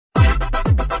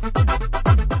Today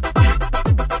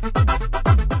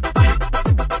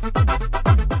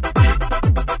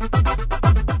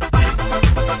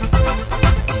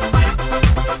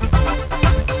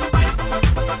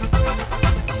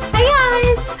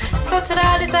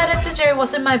I decided to do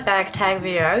what's in my bag tag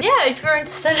video. Yeah, if you're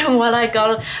interested in what I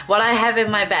have in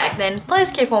my bag, then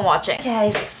please keep on watching. Okay,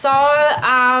 so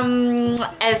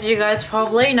as you guys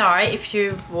probably know, if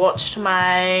you've watched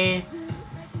my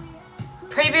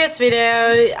previous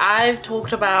video, I've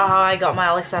talked about how I got my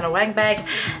Alexander Wang bag,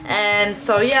 and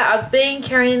so yeah, I've been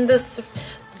carrying this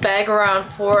bag around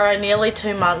for nearly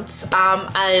 2 months.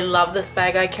 I love this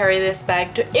bag. I carry this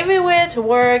bag to everywhere, to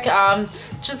work,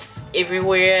 just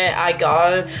everywhere I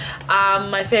go.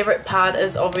 My favorite part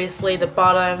is obviously the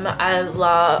bottom. I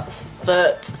love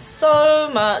it so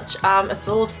much. It's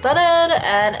all studded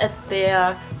and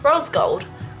they're rose gold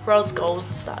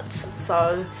studs,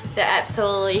 so they're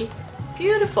absolutely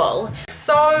beautiful.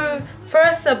 So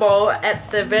first of all,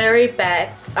 at the very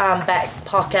back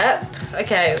pocket,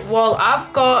 okay, well,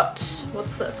 I've got,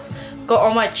 what's this? Got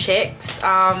all my checks,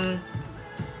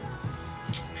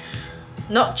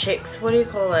 not checks, what do you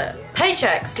call it?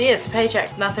 Paychecks, yes,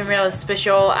 paycheck. Nothing really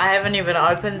special. I haven't even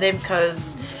opened them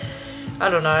because, I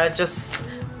don't know, just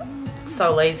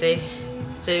so lazy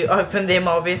to open them,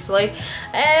 obviously.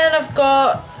 And I've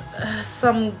got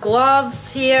some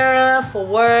gloves here for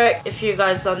work. If you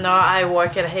guys don't know, I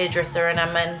work at a hairdresser and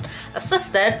I'm an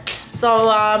assistant, so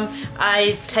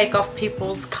I take off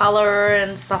people's color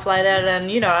and stuff like that,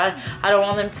 and you know, I don't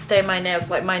want them to stain my nails.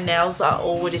 Like, my nails are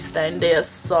already stained. They are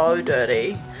so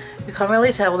dirty. You can't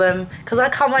really tell them because I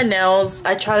cut my nails.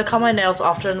 I try to cut my nails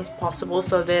often as possible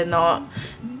so they're not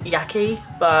yucky,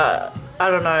 but I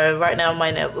don't know, right now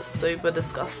my nails are super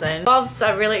disgusting. Gloves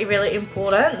are really, really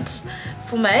important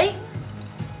for me.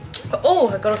 Oh,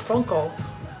 I got a phone call.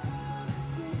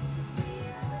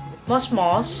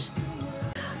 Mosh.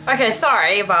 Okay,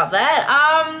 sorry about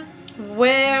that.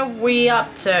 Where we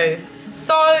up to?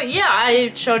 So yeah,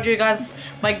 I showed you guys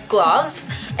my gloves,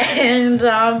 and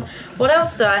what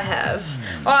else do I have?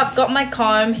 Oh, I've got my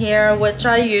comb here, which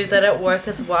I use it at work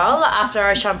as well. After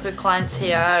I shampoo clients'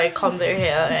 hair, I comb their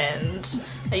hair and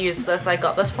I use this. I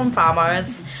got this from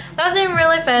Farmers. Nothing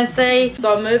really fancy.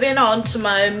 So moving on to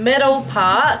my middle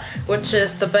part, which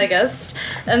is the biggest.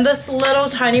 In this little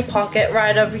tiny pocket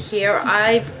right over here,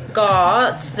 I've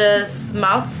got this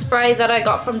mouth spray that I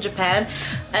got from Japan.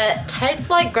 It tastes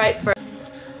like grapefruit.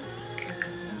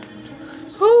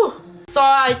 Whew. So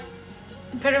I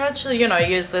pretty much, you know,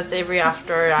 use this every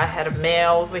after I had a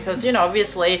meal because, you know,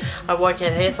 obviously I work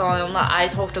at a hair salon. I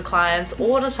talk to clients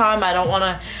all the time. I don't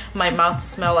want my mouth to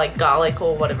smell like garlic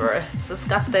or whatever. It's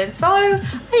disgusting. So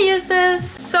I use this.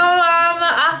 So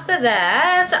after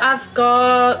that, I've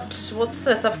got, what's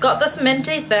this? I've got this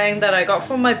minty thing that I got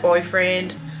from my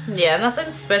boyfriend. Yeah, nothing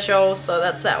special, so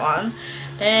that's that one.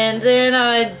 And then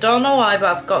I don't know why,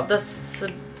 but I've got this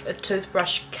a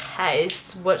toothbrush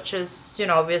case, which is, you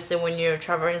know, obviously when you're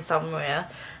traveling somewhere,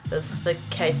 this is the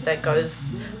case that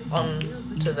goes on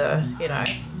to the, you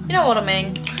know what I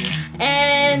mean.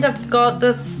 And I've got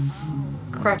this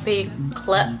crappy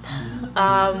clip,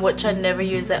 which I never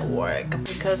use at work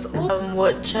because oops.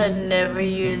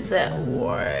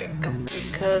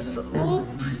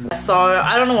 So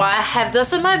I don't know why I have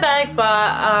this in my bag,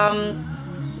 but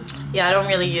yeah, I don't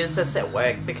really use this at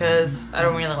work because I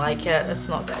don't really like it. It's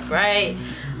not that great.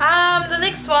 The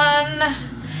next one,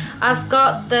 I've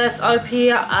got this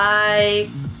OPI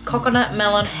Coconut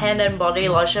Melon Hand and Body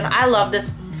Lotion. I love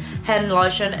this hand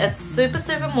lotion. It's super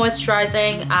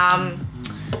moisturizing.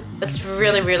 It's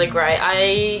really great.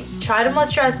 I try to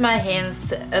moisturize my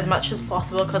hands as much as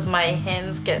possible because my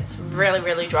hands gets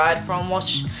really dried from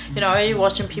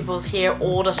washing people's hair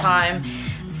all the time.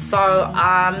 So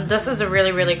this is a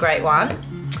really great one.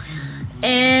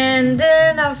 And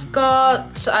then I've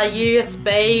got a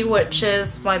USB, which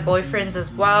is my boyfriend's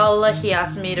as well. He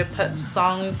asked me to put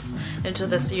songs into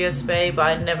this USB,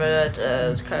 but I never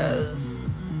did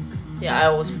because, yeah, I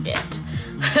always forget.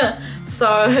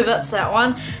 So that's that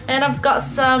one. And I've got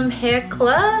some hair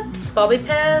clips, bobby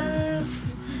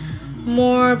pins,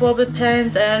 more bobby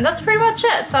pins, and that's pretty much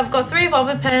it. So I've got 3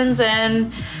 bobby pins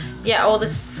and, yeah, all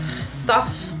this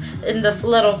stuff in this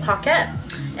little pocket.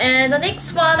 And the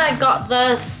next one, I got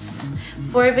this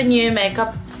Forever New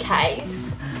makeup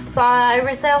case. So I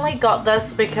recently got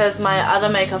this because my other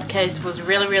makeup case was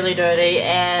really dirty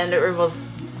and it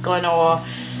was going all,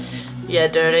 yeah,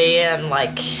 dirty, and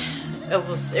like it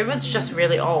was just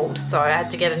really old, so I had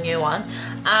to get a new one.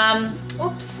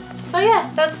 Oops. So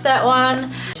yeah, that's that one.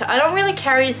 I don't really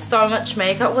carry so much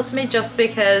makeup with me just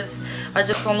because I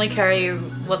just only carry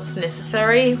what's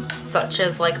necessary, such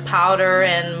as like powder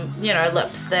and, you know,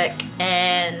 lipstick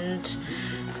and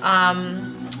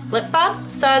lip balm.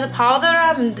 So the powder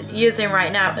I'm using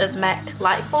right now is MAC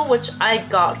Lightful, which I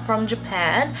got from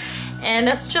Japan, and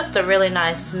it's just a really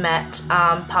nice matte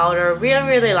powder,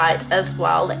 really light as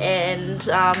well, and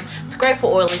it's great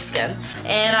for oily skin.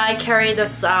 And I carry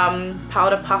this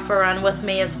powder puff around with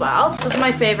me as well. This is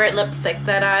my favorite lipstick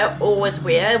that I always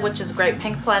wear, which is Great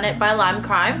Pink Planet by Lime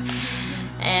Crime,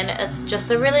 and it's just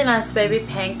a really nice baby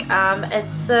pink.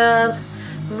 It's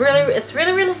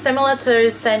really similar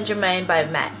to Saint Germain by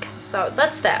MAC, so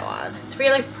that's that one. It's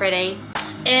really pretty.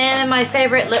 And my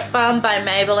favorite lip balm by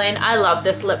Maybelline. I love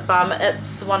this lip balm.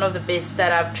 It's one of the best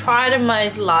that I've tried in my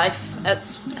life.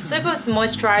 It's super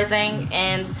moisturizing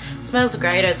and smells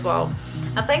great as well.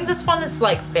 I think this one is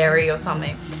like berry or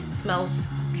something. It smells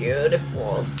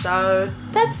beautiful. So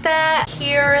that's that.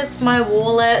 Here is my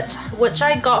wallet, which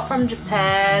I got from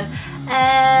Japan,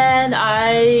 and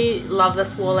I love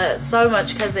this wallet so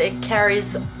much because it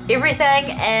carries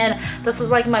everything, and this is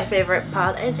like my favorite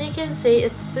part. As you can see,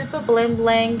 it's super bling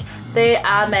bling. They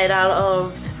are made out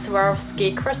of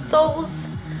Swarovski crystals.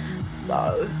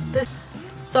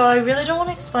 So I really don't want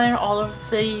to explain all of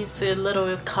these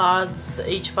little cards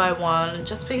each by one,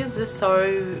 just because there's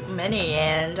so many,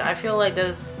 and I feel like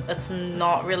it's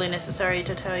not really necessary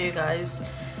to tell you guys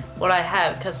what I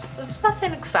have because it's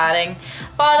nothing exciting.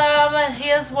 But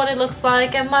here's what it looks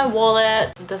like in my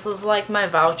wallet. This is like my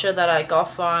voucher that I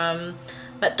got from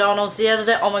McDonald's the other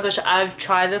day. Oh my gosh, I've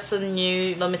tried this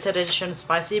new limited edition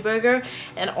spicy burger,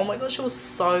 and oh my gosh, it was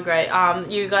so great.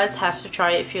 You guys have to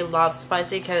try it if you love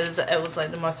spicy, because it was like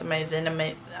the most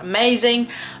amazing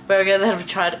burger that I've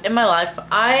tried in my life.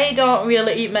 I don't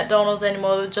really eat McDonald's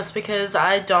anymore just because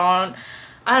I don't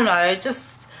know,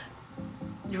 just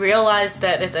realized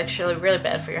that it's actually really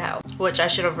bad for your health, which I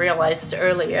should have realized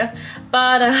earlier.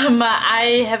 But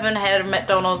I haven't had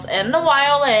McDonald's in a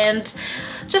while, and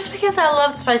just because I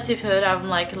love spicy food, I'm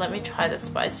like, let me try the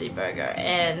spicy burger,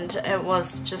 and it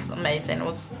was just amazing. It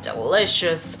was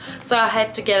delicious. So I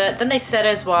had to get it the next day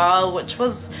as well, which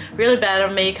was really bad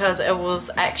of me because it was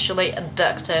actually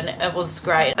addicting. It was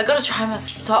great. I gotta try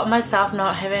myself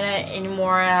not having it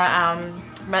anymore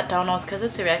McDonald's, because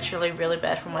it's actually really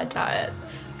bad for my diet.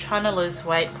 Trying to lose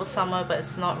weight for summer, but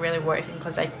it's not really working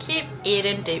because I keep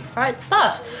eating deep fried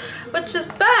stuff, which is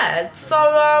bad.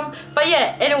 So but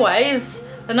yeah, anyways,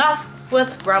 enough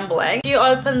with rambling. You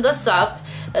open this up,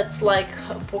 it's like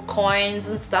for coins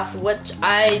and stuff, which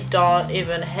I don't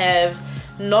even have,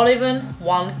 not even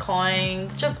one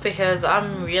coin, just because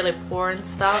I'm really poor and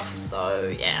stuff.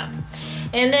 So yeah.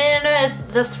 And then at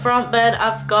this front bit,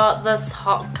 I've got this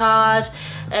hot card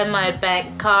and my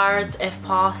bank cards, if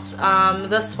pos.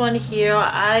 This one here,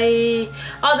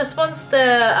 this one's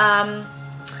the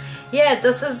yeah,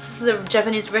 this is the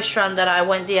Japanese restaurant that I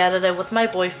went the other day with my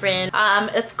boyfriend.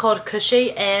 It's called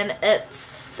Kushi, and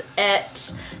it's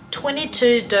at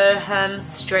 22 Durham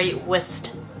Street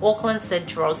West, Auckland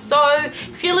Central. So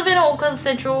if you live in Auckland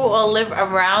Central or live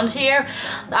around here,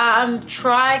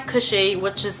 try Kushi,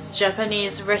 which is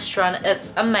Japanese restaurant.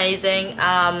 It's amazing.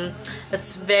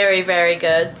 It's very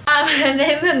good. And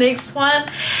then the next one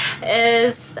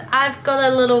is, I've got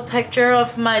a little picture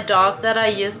of my dog that I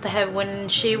used to have when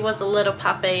she was a little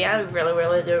puppy. I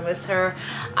really do miss her.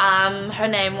 Her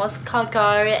name was Coco,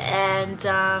 and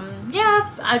yeah,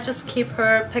 I just keep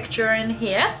her picture in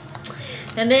here.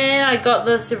 And then I got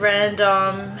this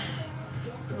random,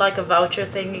 like a voucher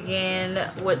thing again,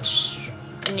 which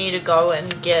I need to go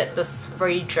and get this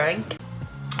free drink.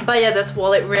 But yeah, this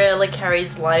wallet really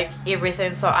carries like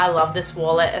everything, so I love this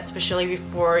wallet, especially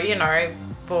for, you know,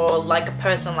 for like a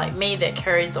person like me that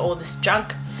carries all this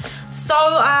junk. So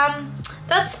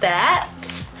that's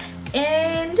that.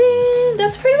 And then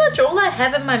that's pretty much all I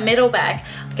have in my middle bag.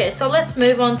 Okay, so let's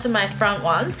move on to my front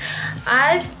one.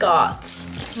 I've got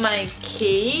my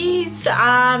keys.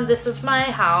 This is my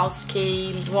house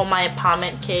key, well, my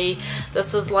apartment key.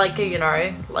 This is like a, you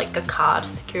know, like a card,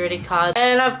 security card.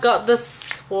 And I've got this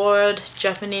sword,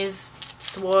 Japanese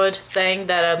sword thing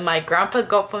that my grandpa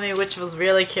got for me, which was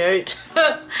really cute.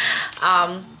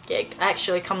 Yeah, it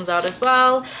actually comes out as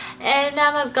well. And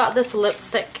I've got this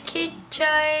lipstick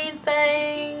keychain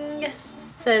thing. It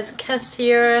says kiss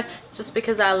here, just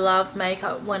because I love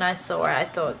makeup. When I saw it, I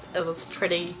thought it was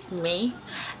pretty me.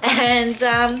 And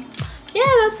yeah,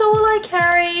 that's all I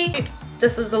carry.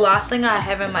 This is the last thing I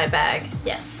have in my bag.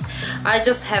 Yes, I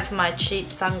just have my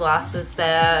cheap sunglasses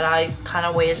that I kind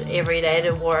of wear every day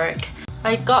to work.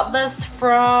 I got this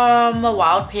from a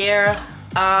Wild Pear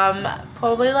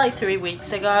probably like 3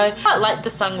 weeks ago. I like the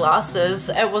sunglasses.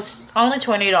 It was only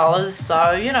 $20,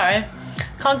 so you know,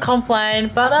 can't complain.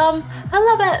 But I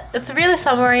love it. It's really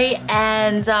summery,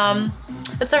 and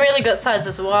it's a really good size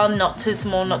as well. Not too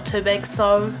small, not too big,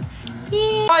 so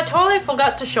yeah. I totally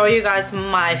forgot to show you guys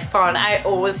my phone. I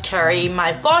always carry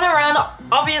my phone around.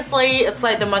 Obviously, it's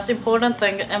like the most important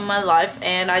thing in my life,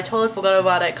 and I totally forgot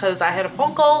about it because I had a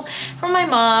phone call from my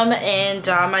mom, and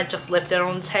I just left it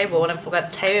on the table, and I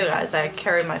forgot to tell you guys I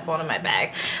carry my phone in my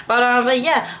bag. But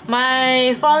yeah,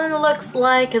 my phone looks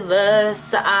like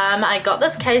this. I got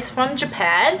this case from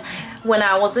Japan when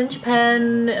I was in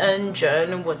Japan in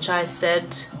June, which I said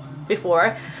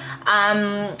before.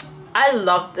 I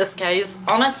love this case.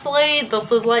 Honestly,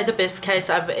 this is like the best case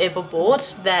I've ever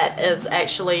bought that is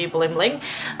actually bling bling.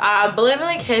 Bling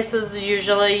bling cases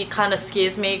usually kind of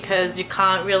scares me because you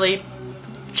can't really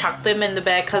chuck them in the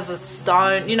bag because the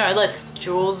stone, you know, like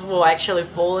jewels will actually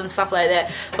fall and stuff like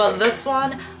that. But this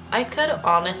one, I could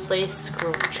honestly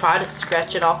try to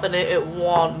scratch it off and it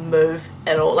won't move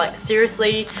at all. Like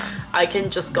seriously, I can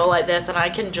just go like this and I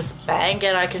can just bang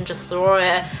it, I can just throw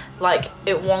it, like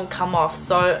it won't come off.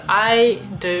 So I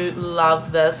do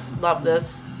love this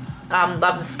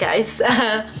case.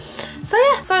 So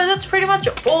yeah, so that's pretty much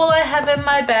all I have in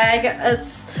my bag.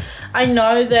 I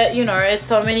know that, you know,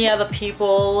 so many other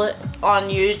people on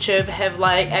YouTube have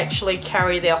like actually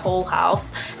carry their whole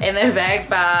house in their bag,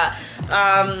 but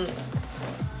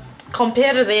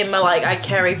compared to them, like I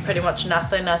carry pretty much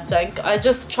nothing. I think I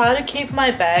just try to keep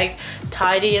my bag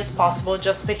tidy as possible,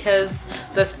 just because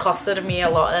this costed me a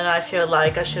lot and I feel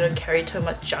like I shouldn't carry too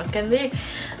much junk in there.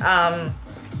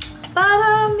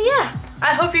 Yeah,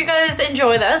 I hope you guys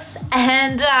enjoy this,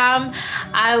 and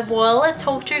I will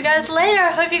talk to you guys later.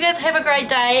 I hope you guys have a great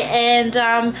day,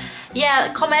 and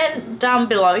yeah, comment down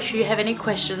below if you have any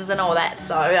questions and all that.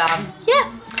 So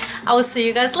yeah, I will see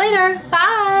you guys later.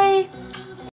 Bye.